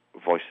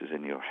voices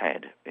in your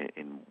head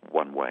in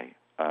one way.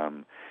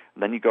 And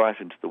then you go out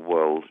into the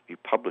world, you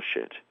publish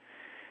it,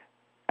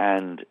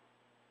 and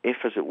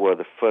if, as it were,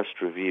 the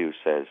first review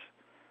says,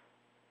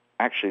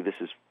 actually,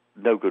 this is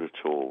no good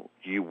at all,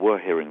 you were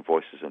hearing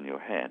voices in your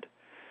head,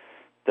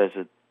 there's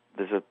a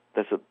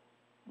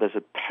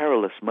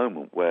perilous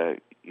moment where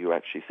you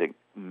actually think,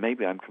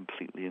 maybe I'm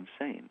completely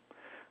insane.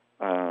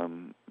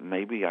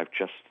 Maybe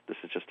this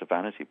is just a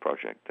vanity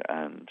project,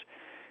 and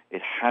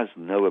it has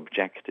no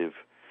objective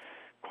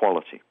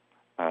quality.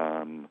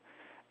 And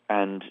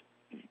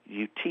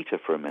you teeter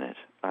for a minute,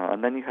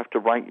 and then you have to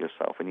right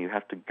yourself, and you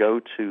have to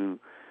go to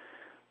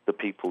the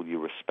people you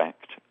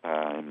respect.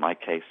 In my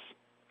case,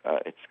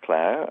 it's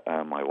Claire,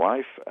 my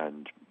wife,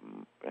 and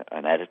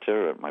an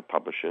editor at my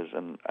publishers,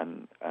 and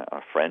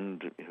a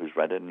friend who's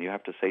read it, and you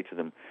have to say to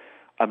them,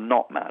 I'm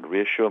not mad.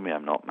 Reassure me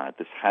I'm not mad.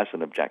 This has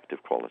an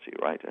objective quality,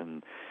 right?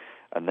 And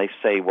they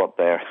say what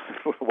they're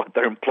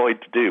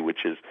employed to do,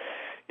 which is,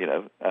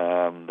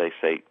 they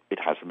say it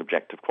has an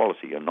objective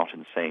quality. You're not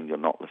insane. You're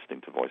not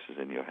listening to voices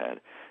in your head.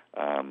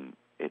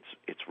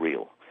 It's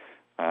real,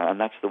 and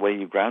that's the way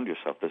you ground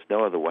yourself. There's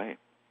no other way.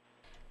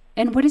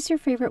 And what is your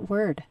favorite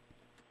word?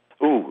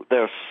 Ooh,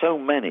 there are so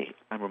many.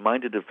 I'm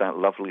reminded of that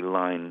lovely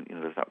line.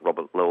 There's that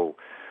Robert Lowell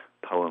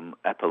poem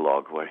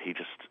Epilogue, where he's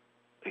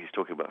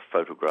talking about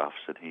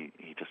photographs, and he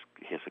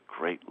has a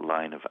great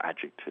line of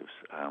adjectives.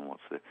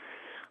 What's the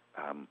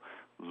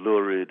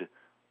lurid,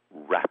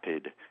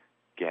 rapid,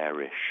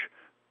 garish,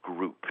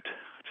 grouped.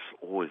 I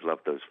just always love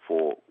those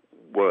 4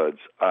 words.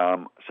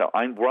 So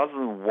rather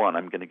than one,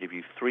 I'm going to give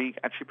you 3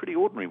 actually pretty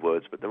ordinary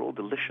words, but they're all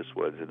delicious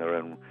words in their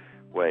own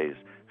ways.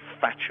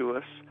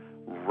 Fatuous,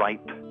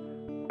 ripe,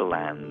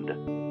 bland.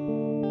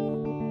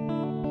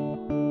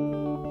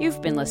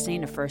 You've been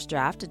listening to First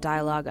Draft, a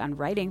dialogue on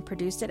writing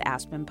produced at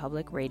Aspen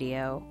Public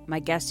Radio. My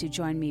guest who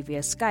joined me via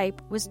Skype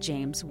was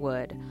James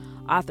Wood,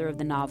 author of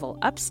the novel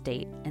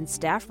Upstate and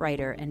staff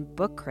writer and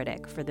book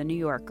critic for The New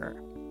Yorker.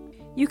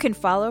 You can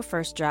follow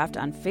First Draft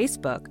on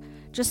Facebook.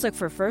 Just look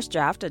for First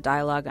Draft, a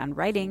dialogue on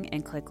writing,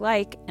 and click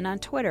like, and on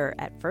Twitter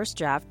at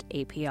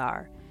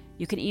FirstDraftAPR.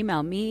 You can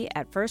email me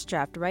at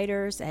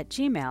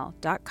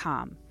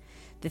firstdraftwriters@gmail.com.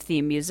 The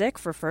theme music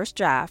for First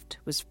Draft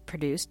was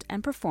produced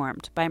and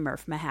performed by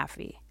Murph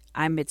Mahaffey.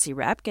 I'm Mitzi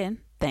Rapkin.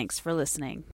 Thanks for listening.